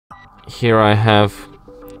Here I have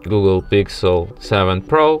Google Pixel 7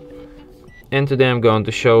 Pro, and today I'm going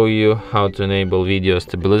to show you how to enable video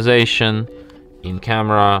stabilization in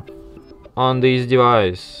camera on this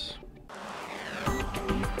device.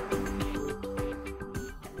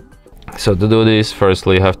 So to do this,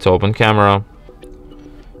 firstly you have to open camera,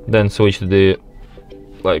 then switch to the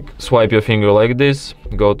swipe your finger like this,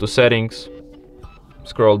 go to settings,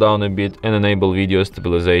 scroll down a bit and enable video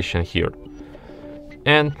stabilization here.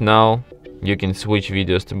 And now you can switch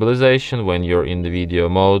video stabilization when you're in the video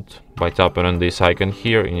mode by tapping on this icon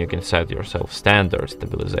here, and you can set yourself standard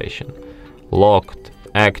stabilization, locked,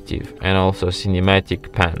 active, and also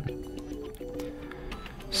cinematic pan.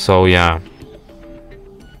 So yeah,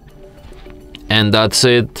 and that's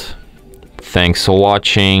it. Thanks for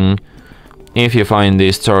watching. If you find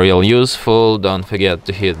this tutorial useful, don't forget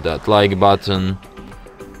to hit that like button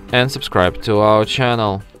and subscribe to our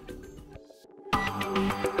channel.